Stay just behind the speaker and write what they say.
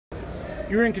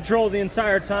you were in control the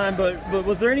entire time, but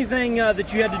was there anything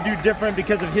that you had to do different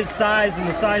because of his size and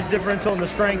the size differential and the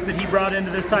strength that he brought into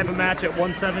this type of match at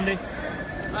 170?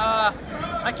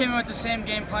 I came in with the same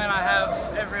game plan I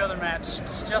have every other match.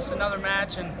 It's just another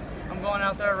match, and I'm going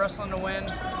out there wrestling to win.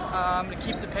 I'm going to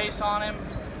keep the pace on him.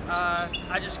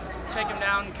 I just take him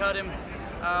down and cut him.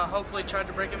 Hopefully tried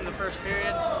to break him in the first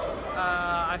period.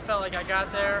 I felt like I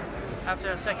got there. After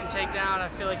that second takedown, I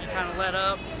feel like he kind of let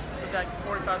up with that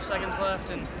 45 seconds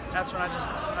left, and that's when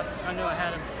I knew I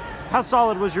had him. How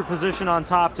solid was your position on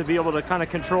top to be able to kind of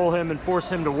control him and force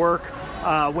him to work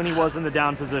when he was in the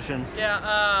down position?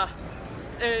 Yeah,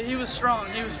 he was strong.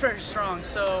 He was very strong.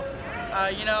 So,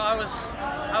 you know, I was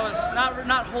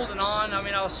not holding on. I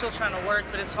mean, I was still trying to work,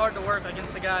 but it's hard to work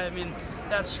against a guy, I mean,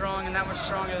 that strong and that much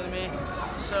stronger than me.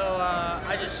 So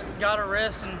I just got a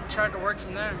wrist and tried to work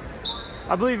from there.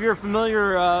 I believe you're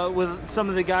familiar with some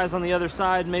of the guys on the other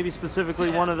side, maybe specifically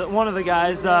one of the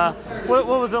guys. What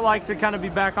was it like to kind of be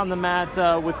back on the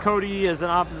mat with Cody as an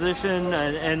opposition,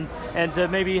 and to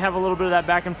maybe have a little bit of that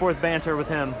back and forth banter with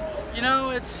him? You know,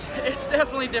 it's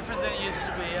definitely different than it used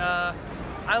to be.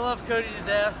 I love Cody to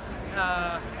death.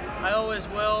 I always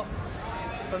will.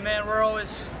 But man, we're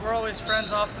always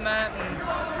friends off the mat, and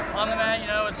on the mat, you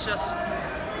know,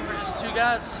 we're just two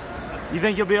guys. You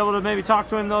think you'll be able to maybe talk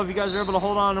to him though if you guys are able to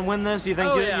hold on and win this? You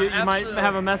think you might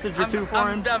have a message or two for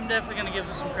him? I'm definitely going to give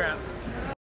him some crap.